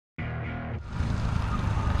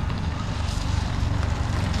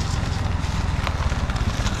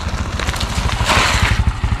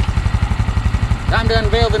to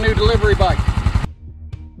unveil the new delivery bike.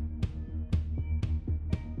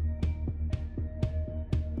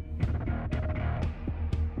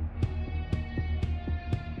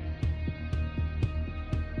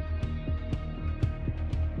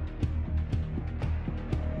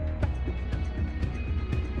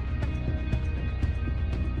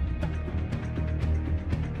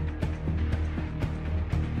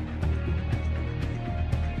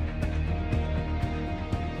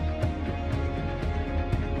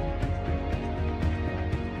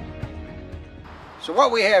 So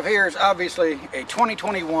what we have here is obviously a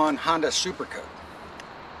 2021 Honda Super Cub.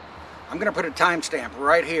 I'm going to put a timestamp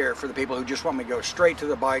right here for the people who just want me to go straight to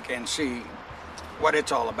the bike and see what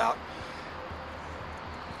it's all about.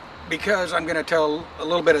 Because I'm going to tell a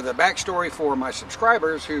little bit of the backstory for my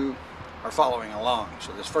subscribers who are following along.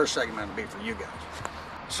 So this first segment will be for you guys.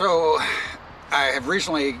 So I have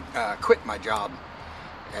recently quit my job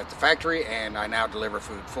at the factory and I now deliver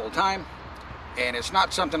food full-time. And it's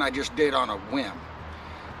not something I just did on a whim,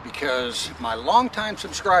 because my longtime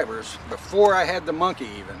subscribers, before I had the monkey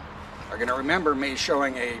even, are going to remember me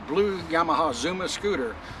showing a blue Yamaha Zuma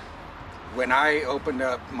scooter when I opened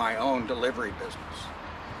up my own delivery business.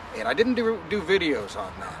 And I didn't do videos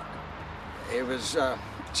on that. It was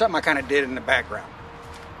something I kind of did in the background.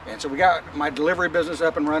 And so we got my delivery business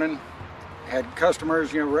up and running, had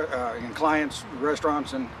customers, and clients,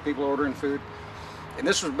 restaurants, and people ordering food. And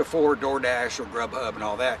this was before Doordash or Grubhub and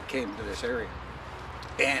all that came to this area.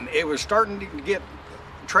 And it was starting to get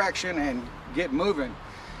traction and get moving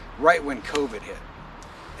right when COVID hit.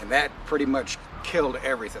 And that pretty much killed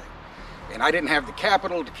everything. And I didn't have the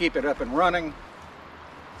capital to keep it up and running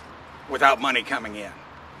without money coming in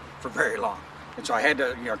for very long. And so I had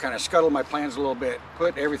to, kind of scuttle my plans a little bit,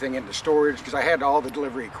 put everything into storage, because I had all the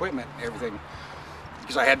delivery equipment and everything,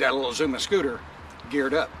 because I had that little Zuma scooter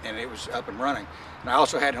geared up and it was up and running. And I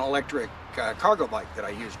also had an electric cargo bike that I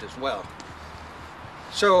used as well.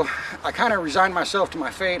 So I kind of resigned myself to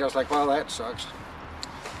my fate. I was like, well, that sucks.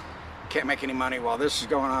 Can't make any money while this is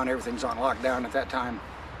going on. Everything's on lockdown at that time.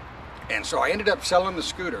 And so I ended up selling the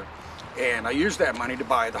scooter, and I used that money to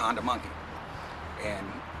buy the Honda Monkey. And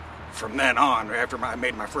from then on, after I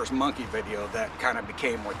made my first monkey video, that kind of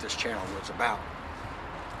became what this channel was about.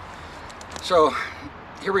 So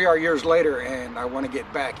here we are years later, and I want to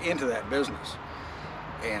get back into that business.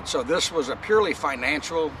 And so this was a purely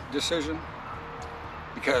financial decision,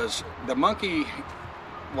 because the monkey,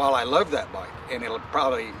 while I love that bike, and it'll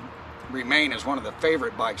probably remain as one of the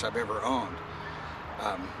favorite bikes I've ever owned,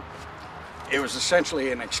 it was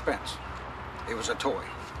essentially an expense. It was a toy,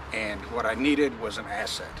 and what I needed was an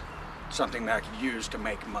asset, something that I could use to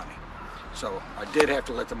make money. So I did have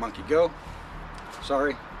to let the monkey go.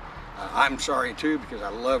 Sorry. I'm sorry too, because I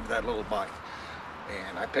loved that little bike.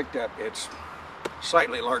 And I picked up its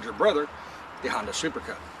slightly larger brother, the Honda Super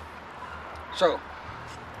Cub. So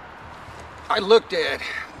I looked at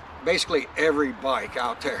basically every bike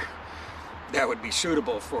out there that would be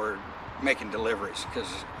suitable for making deliveries,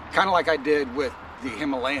 because kind of like I did with the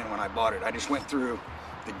Himalayan when I bought it, I just went through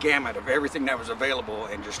the gamut of everything that was available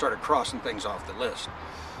and just started crossing things off the list.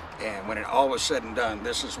 And when it all was said and done,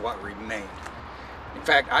 this is what remained. In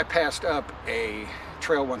fact, I passed up a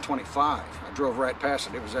Trail 125. I drove right past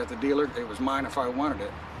it. It was at the dealer. It was mine if I wanted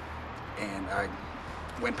it. And I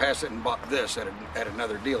went past it and bought this at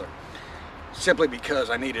another dealer, simply because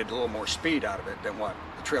I needed a little more speed out of it than what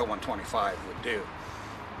the Trail 125 would do.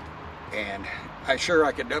 And I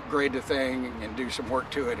could upgrade the thing and do some work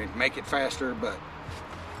to it and make it faster, but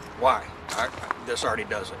why? This already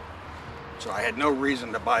does it. So I had no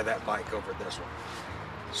reason to buy that bike over this one.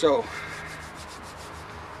 So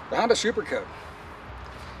the Honda Super Cub,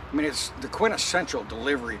 I mean, it's the quintessential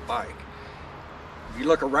delivery bike. If you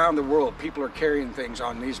look around the world, people are carrying things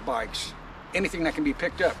on these bikes. Anything that can be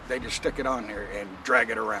picked up, they just stick it on there and drag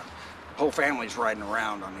it around. Whole families riding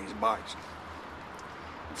around on these bikes.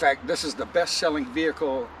 In fact, this is the best-selling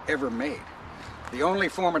vehicle ever made. The only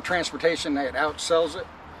form of transportation that outsells it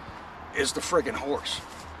is the friggin' horse.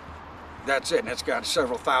 That's it, and it's got a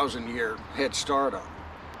several thousand-year head start on it.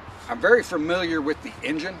 I'm very familiar with the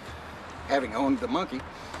engine, having owned the monkey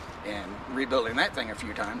and rebuilding that thing a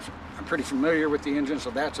few times. I'm pretty familiar with the engine,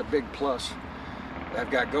 so that's a big plus that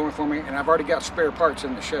I've got going for me. And I've already got spare parts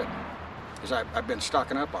in the shed, because I've been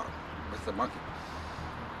stocking up on them with the monkey.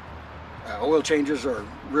 Oil changes are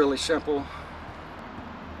really simple.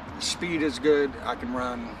 The speed is good. I can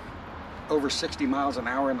run over 60 miles an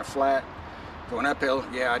hour in the flat. Going uphill,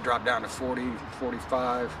 yeah, I drop down to 40,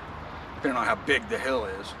 45, depending on how big the hill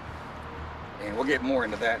is. And we'll get more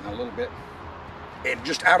into that in a little bit. And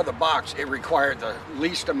just out of the box, it required the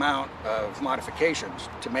least amount of modifications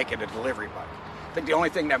to make it a delivery bike. I think the only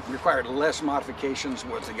thing that required less modifications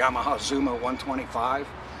was the Yamaha Zuma 125,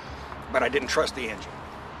 but I didn't trust the engine.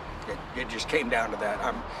 It just came down to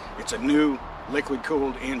that. It's a new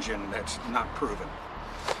liquid-cooled engine that's not proven.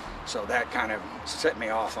 So that kind of set me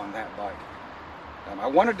off on that bike. I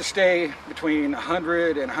wanted to stay between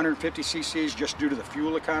 100 and 150 cc's just due to the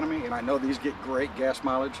fuel economy, and I know these get great gas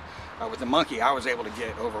mileage. With the Monkey, I was able to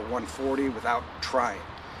get over 140 without trying.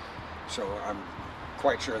 So I'm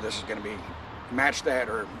quite sure this is going to be match that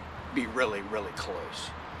or be really, really close.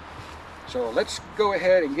 So let's go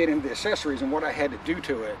ahead and get into the accessories and what I had to do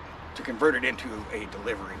to it to convert it into a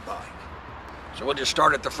delivery bike. So we'll just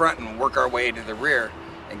start at the front and work our way to the rear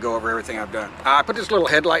and go over everything I've done. I put this little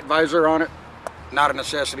headlight visor on it. Not a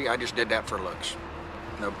necessity, I just did that for looks.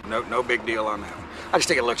 No big deal on that one. I just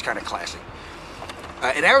think it looks kind of classy.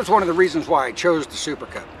 And that was one of the reasons why I chose the Super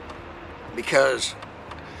Cub. Because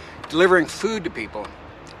delivering food to people,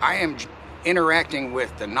 I am interacting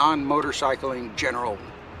with the non-motorcycling general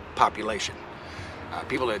population.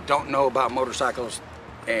 People that don't know about motorcycles,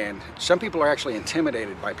 and some people are actually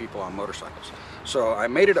intimidated by people on motorcycles. So I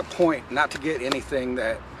made it a point not to get anything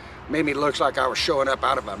that made me look like I was showing up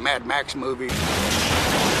out of a Mad Max movie.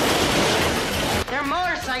 There are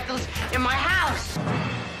motorcycles in my house.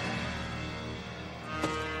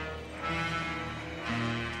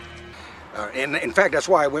 And in fact, that's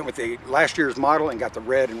why I went with the last year's model and got the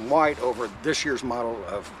red and white over this year's model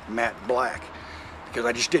of matte black, because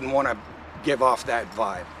I just didn't want to give off that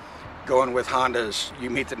vibe. Going with Hondas, you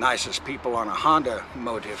meet the nicest people on a Honda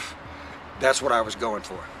motive, that's what I was going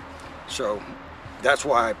for. So that's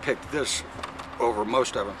why I picked this over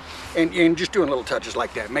most of them. And just doing little touches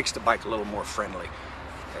like that makes the bike a little more friendly.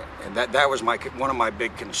 And that was one of my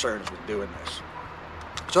big concerns with doing this.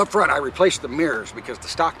 So up front, I replaced the mirrors because the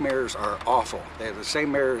stock mirrors are awful. They're the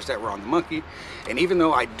same mirrors that were on the Monkey. And even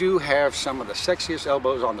though I do have some of the sexiest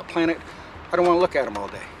elbows on the planet, I don't want to look at them all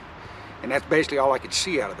day. And that's basically all I could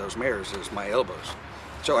see out of those mirrors is my elbows.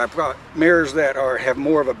 So I've got mirrors that have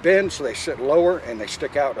more of a bend, so they sit lower and they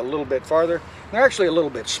stick out a little bit farther. And they're actually a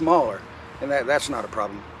little bit smaller, and that's not a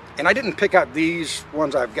problem. And I didn't pick out these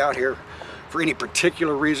ones I've got here for any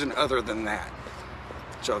particular reason other than that.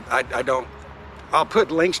 So I'll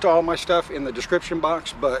put links to all my stuff in the description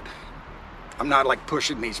box, but I'm not like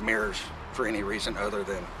pushing these mirrors for any reason other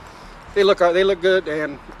than they look good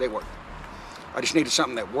and they work. I just needed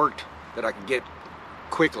something that worked, that I could get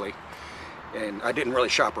quickly, and I didn't really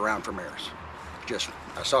shop around for mirrors.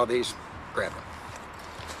 I saw these, grabbed them.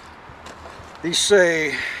 These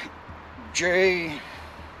say it's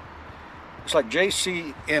like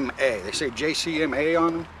JCMA. They say JCMA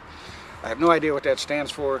on them. I have no idea what that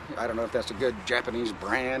stands for. I don't know if that's a good Japanese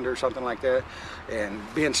brand or something like that. And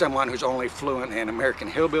being someone who's only fluent in American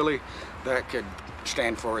Hillbilly, that could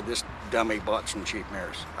stand for this dummy bought some cheap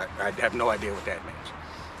mirrors. I have no idea what that means.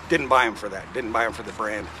 Didn't buy them for that. Didn't buy them for the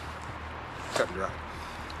brand. Cut and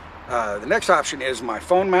dry. The next option is my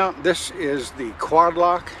phone mount. This is the quad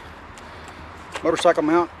lock motorcycle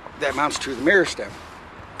mount that mounts to the mirror stem.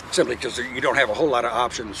 Simply because you don't have a whole lot of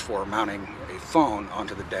options for mounting a phone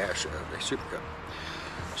onto the dash of a Super Cub.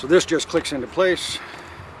 So this just clicks into place,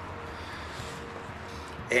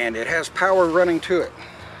 and it has power running to it.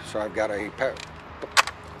 So I've got a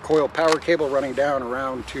coil power cable running down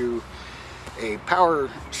around to a power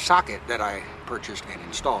socket that I purchased and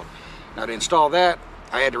installed. Now to install that,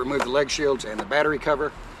 I had to remove the leg shields and the battery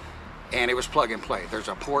cover, and it was plug and play. There's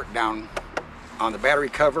a port down on the battery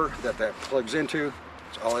cover that plugs into.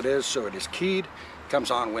 That's all it is. So it is keyed. It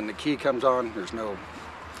comes on when the key comes on. There's no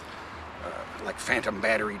like phantom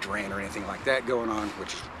battery drain or anything like that going on,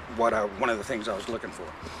 which is one of the things I was looking for.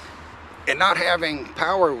 And not having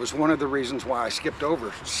power was one of the reasons why I skipped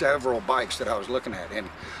over several bikes that I was looking at. And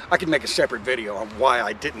I could make a separate video on why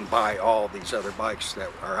I didn't buy all these other bikes that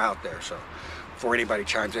are out there. So before anybody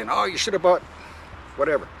chimes in, oh, you should have bought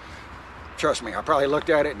whatever. Trust me, I probably looked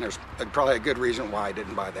at it and there's probably a good reason why I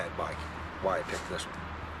didn't buy that bike, why I picked this one.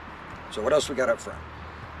 So what else we got up front?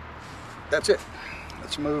 That's it.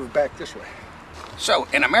 Let's move back this way. So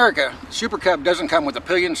in America, Super Cub doesn't come with a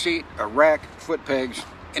pillion seat, a rack, foot pegs,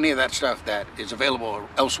 any of that stuff that is available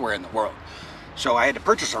elsewhere in the world. So I had to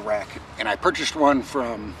purchase a rack, and I purchased one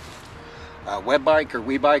from Webbike or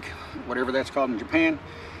WeBike, whatever that's called in Japan.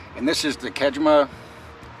 And this is the Kejima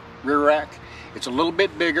rear rack. It's a little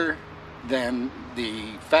bit bigger than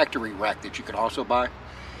the factory rack that you could also buy.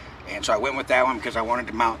 And so I went with that one because I wanted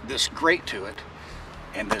to mount this grate to it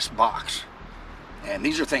and this box. And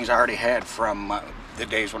these are things I already had from the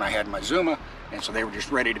days when I had my Zuma, and so they were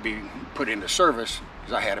just ready to be put into service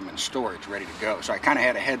because I had them in storage ready to go. So I kind of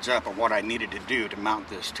had a heads up of what I needed to do to mount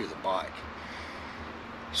this to the bike.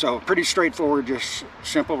 So pretty straightforward, just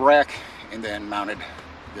simple rack, and then mounted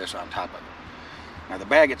this on top of it. Now the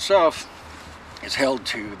bag itself is held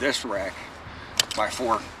to this rack by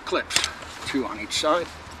 4 clips, 2 on each side.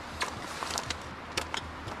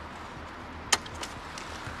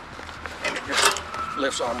 And it just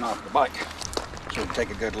lifts on and off the bike. So we can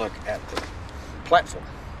take a good look at the platform.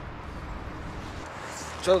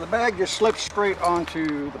 So the bag just slips straight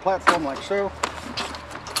onto the platform like so.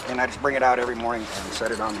 And I just bring it out every morning and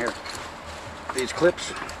set it on here. These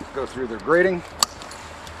clips go through their grating.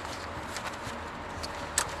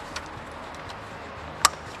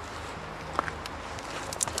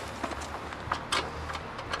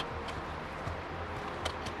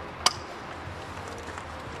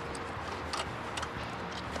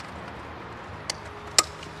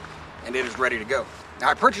 And it is ready to go. Now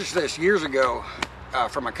I purchased this years ago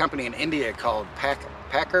from a company in India called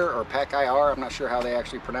Packer or Pack-IR. I'm not sure how they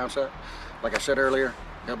actually pronounce that. Like I said earlier,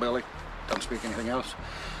 hillbilly, don't speak anything else.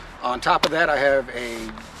 On top of that, I have a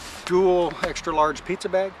dual extra large pizza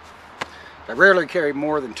bag. I rarely carry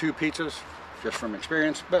more than 2 pizzas, just from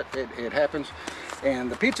experience, but it happens.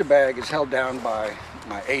 And the pizza bag is held down by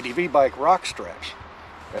my ADV bike rock straps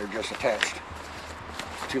that are just attached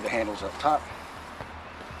to the handles up top.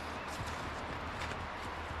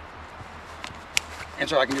 And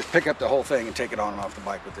so I can just pick up the whole thing and take it on and off the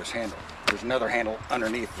bike with this handle. There's another handle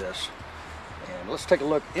underneath this. And let's take a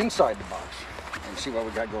look inside the box and see what we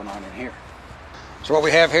got going on in here. So what we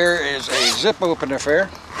have here is a zip open affair.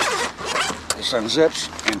 This unzips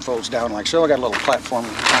and folds down like so. I got a little platform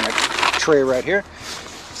kind of tray right here.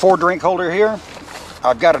 4 drink holder here.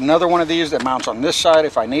 I've got another one of these that mounts on this side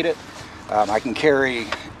if I need it. I can carry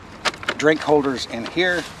drink holders in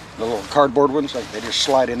here. The little cardboard ones, they just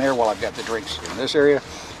slide in there while I've got the drinks in this area.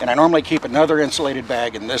 And I normally keep another insulated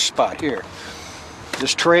bag in this spot here.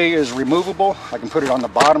 This tray is removable. I can put it on the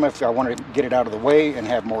bottom if I want to get it out of the way and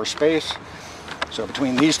have more space. So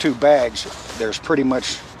between these 2 bags, there's pretty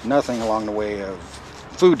much nothing along the way of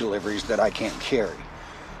food deliveries that I can't carry,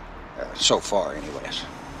 so far anyways.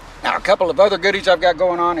 Now a couple of other goodies I've got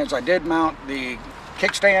going on is I did mount the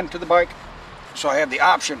kickstand to the bike. So I have the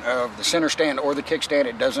option of the center stand or the kickstand.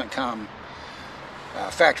 It doesn't come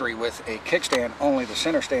factory with a kickstand, only the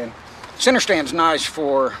center stand. Center stand's nice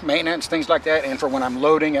for maintenance, things like that, and for when I'm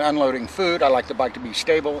loading and unloading food. I like the bike to be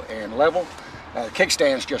stable and level. The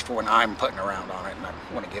kickstand's just for when I'm putting around on it and I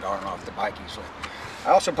want to get on and off the bike easily.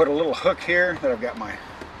 I also put a little hook here that I've got my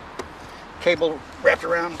cable wrapped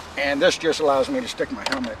around, and this just allows me to stick my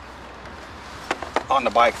helmet on the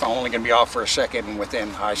bike if I'm only going to be off for a second and within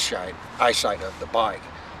eyesight of the bike.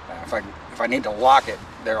 If I need to lock it,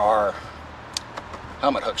 there are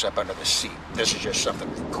helmet hooks up under the seat. This is just something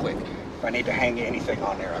quick. If I need to hang anything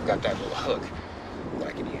on there, I've got that little hook that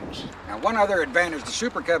I can use. Now one other advantage the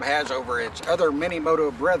Super Cub has over its other mini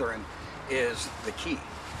moto brethren is the key.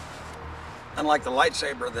 Unlike the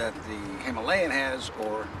lightsaber that the Himalayan has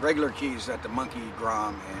or regular keys that the Monkey,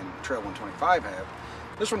 Grom, and Trail 125 have,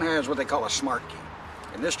 this one has what they call a smart key.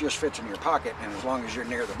 And this just fits in your pocket, and as long as you're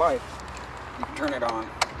near the bike, you can turn it on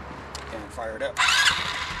and fire it up.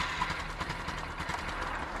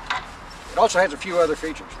 It also has a few other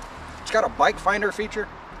features. It's got a bike finder feature,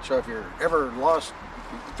 so if you're ever lost,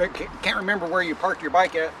 can't remember where you parked your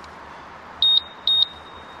bike at,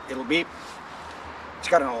 it'll beep. It's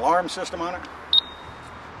got an alarm system on it.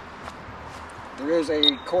 There is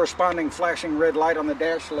a corresponding flashing red light on the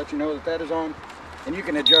dash to let you know that that is on. And you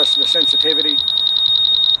can adjust the sensitivity,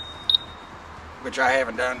 which I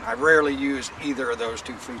haven't done. I rarely use either of those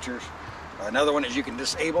 2 features. Another one is you can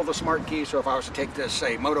disable the smart key, so if I was to take this,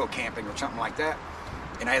 say, moto camping or something like that,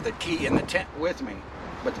 and I had the key in the tent with me,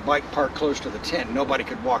 but the bike parked close to the tent, nobody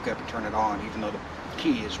could walk up and turn it on, even though the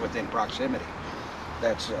key is within proximity.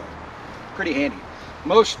 That's pretty handy.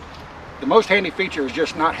 The most handy feature is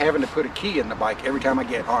just not having to put a key in the bike every time I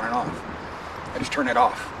get on and off. I just turn it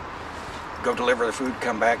off. Go deliver the food,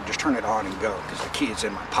 come back, just turn it on and go, because the key is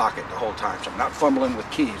in my pocket the whole time, so I'm not fumbling with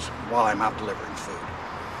keys while I'm out delivering food.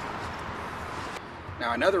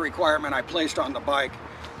 Now another requirement I placed on the bike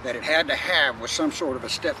that it had to have was some sort of a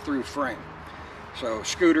step-through frame. So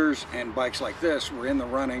scooters and bikes like this were in the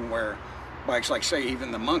running, where bikes like, say,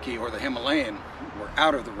 even the Monkey or the Himalayan were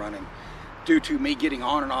out of the running due to me getting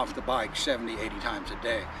on and off the bike 70, 80 times a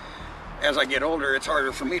day. As I get older, it's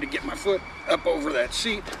harder for me to get my foot up over that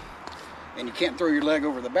seat, and you can't throw your leg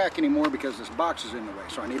over the back anymore because this box is in the way.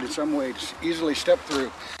 So I needed some way to easily step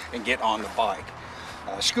through and get on the bike.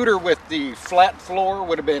 A scooter with the flat floor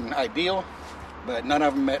would have been ideal, but none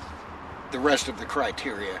of them met the rest of the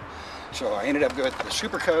criteria. So I ended up with the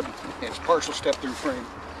Super Cub. It's partial step-through frame.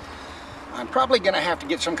 I'm probably going to have to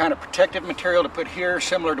get some kind of protective material to put here,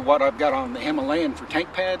 similar to what I've got on the Himalayan for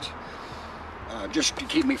tank pads, just to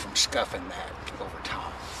keep me from scuffing that over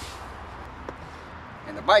time.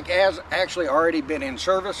 And the bike has actually already been in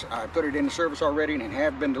service. I put it in service already and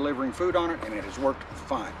have been delivering food on it, and it has worked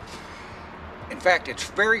fine. In fact, its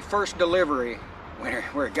very first delivery,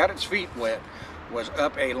 where it got its feet wet, was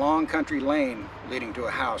up a long country lane leading to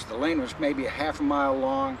a house. The lane was maybe a half a mile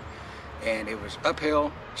long, and it was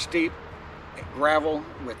uphill, steep, gravel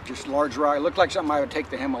with just large rock. It looked like something I would take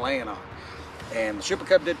the Himalayan on, and the Super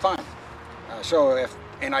Cub did fine.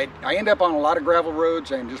 I end up on a lot of gravel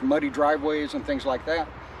roads and just muddy driveways and things like that,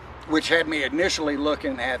 which had me initially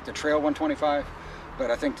looking at the Trail 125,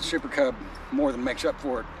 but I think the Super Cub more than makes up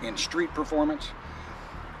for it in street performance.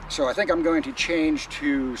 So I think I'm going to change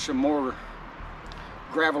to some more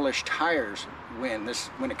gravelish tires when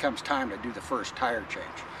it comes time to do the first tire change.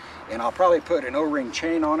 And I'll probably put an O-ring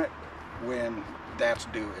chain on it when that's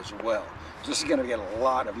due as well. So this is going to get a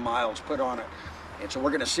lot of miles put on it, and so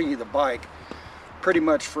we're going to see the bike pretty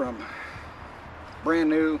much from brand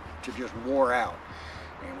new to just wore out,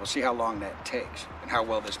 and we'll see how long that takes and how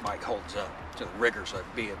well this bike holds up to the rigors of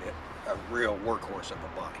being a real workhorse of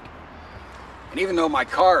a bike. And even though my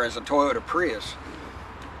car is a Toyota Prius,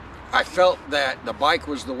 I felt that the bike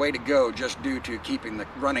was the way to go just due to keeping the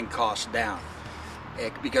running costs down.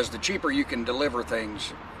 Because the cheaper you can deliver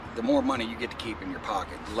things, the more money you get to keep in your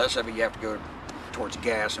pocket. The less of it you have to go towards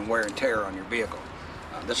gas and wear and tear on your vehicle.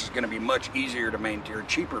 This is going to be much easier to maintain, or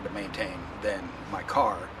cheaper to maintain than my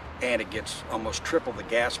car, and it gets almost triple the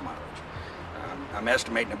gas mileage. I'm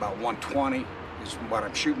estimating about 120 is what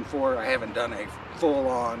I'm shooting for. I haven't done a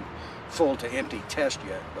full-on, full-to-empty test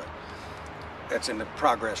yet, but that's in the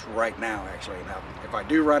progress right now, actually. Now, if I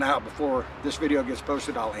do run out before this video gets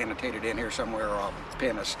posted, I'll annotate it in here somewhere, or I'll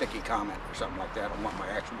pin a sticky comment or something like that on what my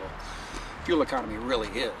actual fuel economy really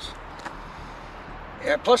is.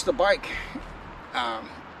 Plus the bike,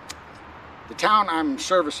 the town I'm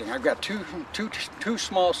servicing, I've got two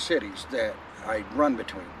small cities that I run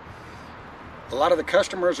between. A lot of the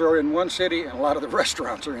customers are in one city and a lot of the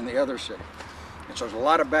restaurants are in the other city. And so there's a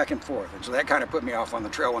lot of back and forth. And so that kind of put me off on the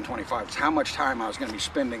Trail 125. It's how much time I was going to be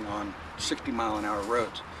spending on 60-mile-an-hour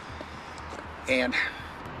roads. And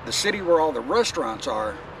the city where all the restaurants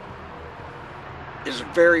are is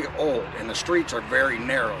very old, and the streets are very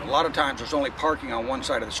narrow. A lot of times there's only parking on one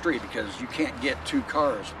side of the street because you can't get two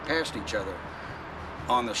cars past each other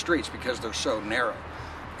on the streets because they're so narrow.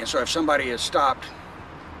 And so if somebody is stopped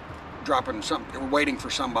dropping something or waiting for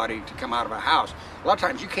somebody to come out of a house, a lot of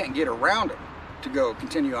times you can't get around it to go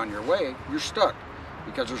continue on your way. You're stuck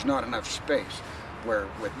because there's not enough space. Where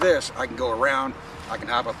with this, I can go around, I can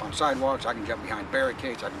hop up on sidewalks, I can jump behind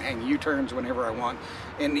barricades, I can hang U-turns whenever I want,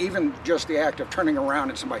 and even just the act of turning around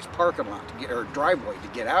in somebody's parking lot to get, or driveway to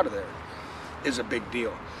get out of there, is a big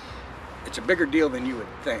deal. It's a bigger deal than you would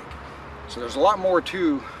think. So there's a lot more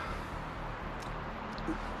to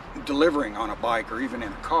delivering on a bike or even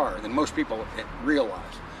in a car than most people realize.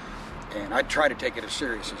 And I try to take it as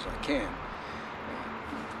serious as I can,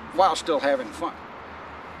 while still having fun.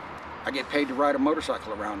 I get paid to ride a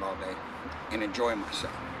motorcycle around all day and enjoy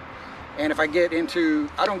myself. And if I get into,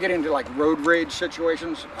 I don't get into like road rage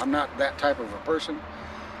situations. I'm not that type of a person.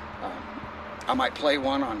 I might play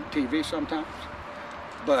one on TV sometimes,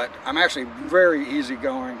 but I'm actually very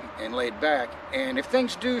easygoing and laid back. And if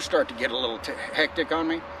things do start to get a little hectic on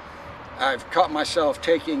me, I've caught myself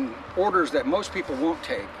taking orders that most people won't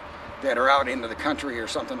take, that are out into the country or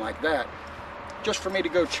something like that, just for me to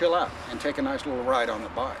go chill out and take a nice little ride on the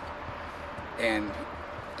bike. And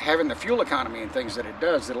having the fuel economy and things that it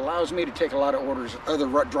does, it allows me to take a lot of orders other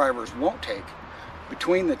drivers won't take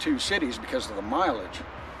between the two cities because of the mileage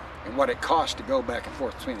and what it costs to go back and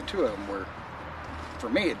forth between the two of them, where for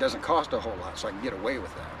me it doesn't cost a whole lot, so I can get away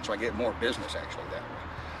with that. So I get more business actually that way.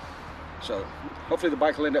 So hopefully the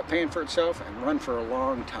bike will end up paying for itself and run for a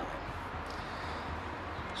long time.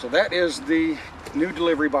 So that is the new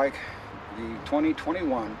delivery bike, the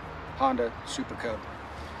 2021 Honda Super Cub.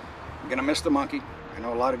 I'm gonna miss the monkey. I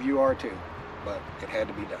know a lot of you are too, but it had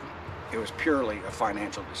to be done. It was purely a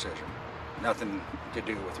financial decision. Nothing to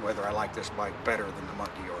do with whether I like this bike better than the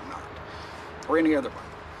monkey or not, or any other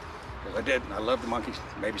bike. Because I love the monkeys.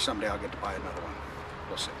 Maybe someday I'll get to buy another one.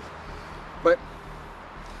 We'll see. But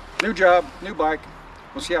new job, new bike.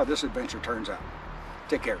 We'll see how this adventure turns out.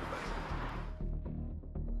 Take care, everybody.